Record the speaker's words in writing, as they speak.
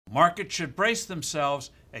Markets should brace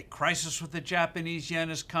themselves. A crisis with the Japanese yen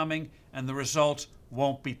is coming, and the results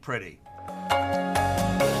won't be pretty.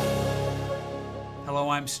 Hello,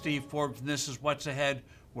 I'm Steve Forbes, and this is What's Ahead,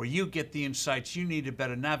 where you get the insights you need to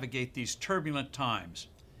better navigate these turbulent times.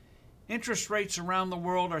 Interest rates around the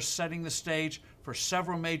world are setting the stage for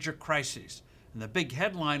several major crises, and the big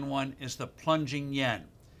headline one is the plunging yen.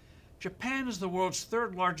 Japan is the world's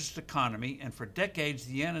third largest economy, and for decades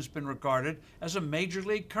the yen has been regarded as a major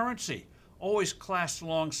league currency, always classed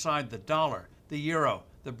alongside the dollar, the euro,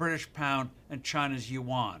 the British pound, and China's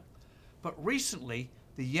yuan. But recently,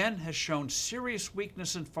 the yen has shown serious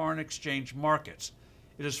weakness in foreign exchange markets.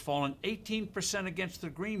 It has fallen 18% against the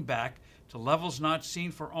greenback to levels not seen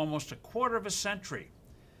for almost a quarter of a century.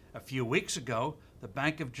 A few weeks ago, the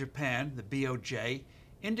Bank of Japan, the BOJ,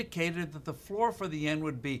 indicated that the floor for the yen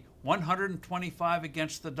would be 125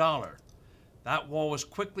 against the dollar. That wall was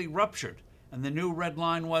quickly ruptured, and the new red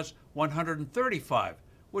line was 135,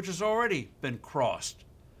 which has already been crossed.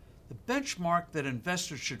 The benchmark that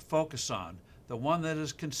investors should focus on, the one that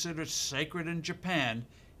is considered sacred in Japan,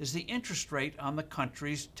 is the interest rate on the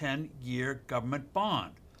country's 10-year government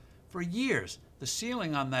bond. For years, the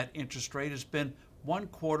ceiling on that interest rate has been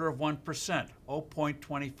 0.25%,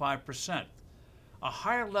 0.25%. A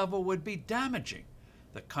higher level would be damaging.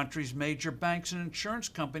 The country's major banks and insurance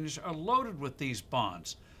companies are loaded with these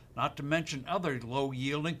bonds, not to mention other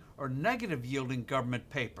low-yielding or negative-yielding government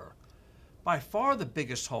paper. By far the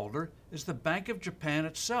biggest holder is the Bank of Japan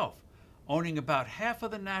itself, owning about half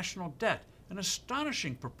of the national debt, an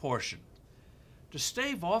astonishing proportion. To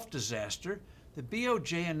stave off disaster, the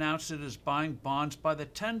BOJ announced it is buying bonds by the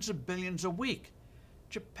tens of billions a week.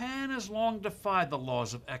 Japan has long defied the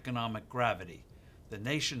laws of economic gravity. The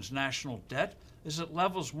nation's national debt is at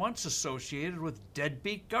levels once associated with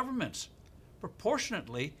deadbeat governments.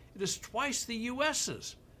 Proportionately, it is twice the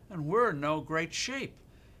U.S.'s, and we're in no great shape.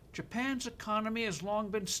 Japan's economy has long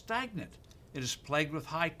been stagnant. It is plagued with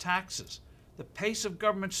high taxes. The pace of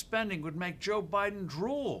government spending would make Joe Biden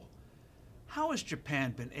drool. How has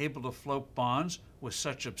Japan been able to float bonds with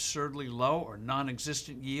such absurdly low or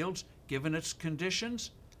non-existent yields given its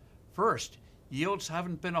conditions? First, yields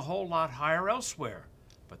haven't been a whole lot higher elsewhere,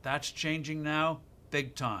 but that's changing now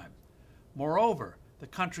big time. Moreover, the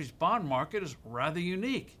country's bond market is rather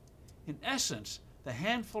unique. In essence, the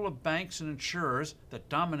handful of banks and insurers that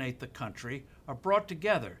dominate the country are brought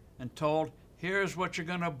together and told, here's what you're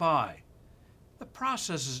going to buy. The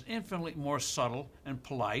process is infinitely more subtle and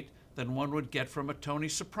polite than one would get from a Tony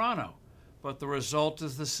Soprano, but the result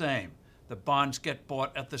is the same. The bonds get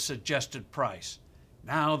bought at the suggested price.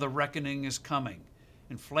 Now the reckoning is coming.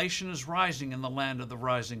 Inflation is rising in the land of the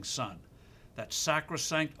rising sun. That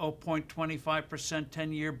sacrosanct 0.25%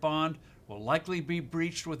 10-year bond will likely be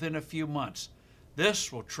breached within a few months.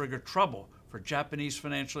 This will trigger trouble for Japanese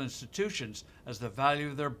financial institutions as the value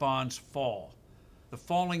of their bonds fall. The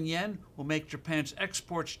falling yen will make Japan's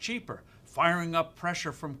exports cheaper, firing up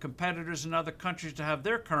pressure from competitors in other countries to have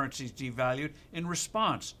their currencies devalued in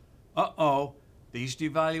response. These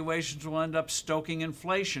devaluations will end up stoking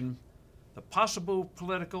inflation. The possible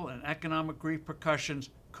political and economic repercussions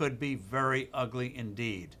could be very ugly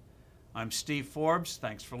indeed. I'm Steve Forbes.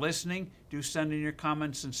 Thanks for listening. Do send in your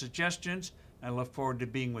comments and suggestions. I look forward to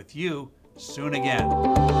being with you soon again.